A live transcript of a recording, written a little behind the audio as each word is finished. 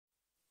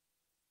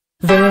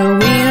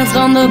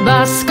on the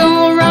bus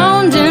go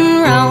round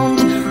and round,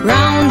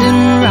 round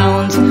and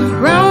round,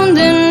 round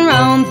and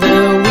round. The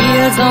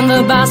wheels on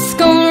the bus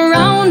go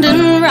round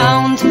and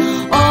round,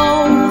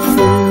 all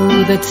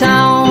through the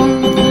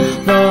town.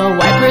 The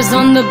wipers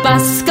on the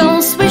bus go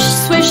swish,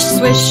 swish,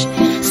 swish,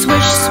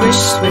 swish,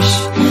 swish, swish,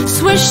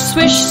 swish,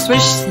 swish,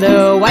 swish.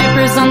 The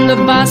wipers on the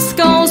bus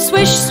go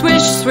swish,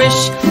 swish, swish,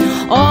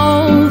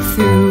 all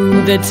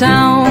through the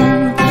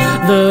town.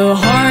 The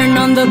horn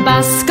on the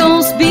bus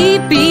goes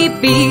beep, beep,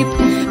 beep,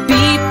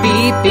 beep,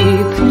 beep,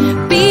 beep,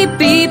 beep,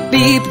 beep,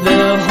 beep.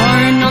 The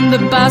horn on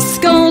the bus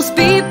goes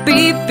beep,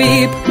 beep,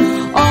 beep,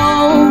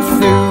 all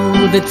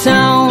through the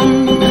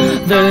town.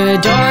 The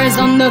doors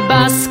on the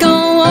bus go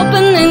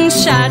open and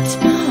shut,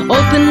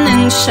 open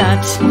and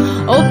shut,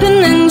 open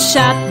and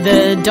shut.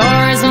 The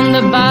doors on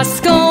the bus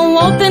go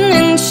open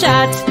and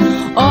shut,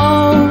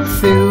 all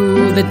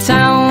through the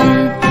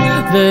town.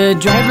 The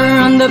driver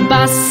on the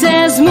bus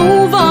says,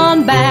 move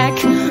on back,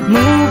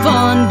 move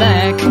on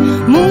back,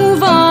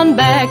 move on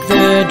back.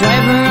 The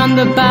driver on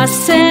the bus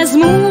says,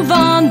 move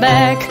on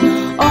back,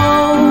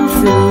 all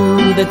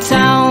through the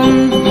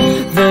town.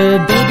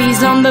 The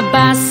babies on the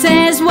bus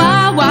says,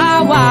 wah,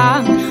 wah,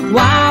 wah,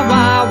 wah,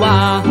 wah,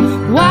 wah,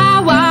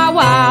 wah, wah,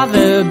 wah.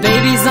 The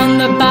babies on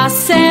the bus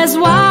says,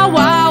 wah,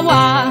 wah,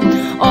 wah,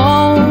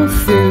 all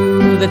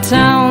through the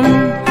town.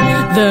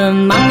 The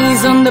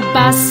mummies on the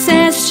bus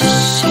says, shh,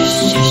 shh,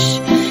 shh,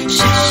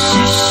 shh,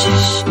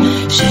 shh,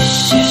 shh,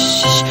 shh,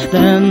 shh.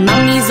 The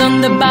mummies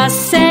on the bus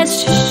says,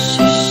 shh,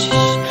 shh,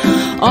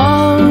 shh,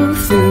 all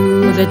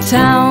through the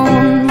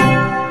town.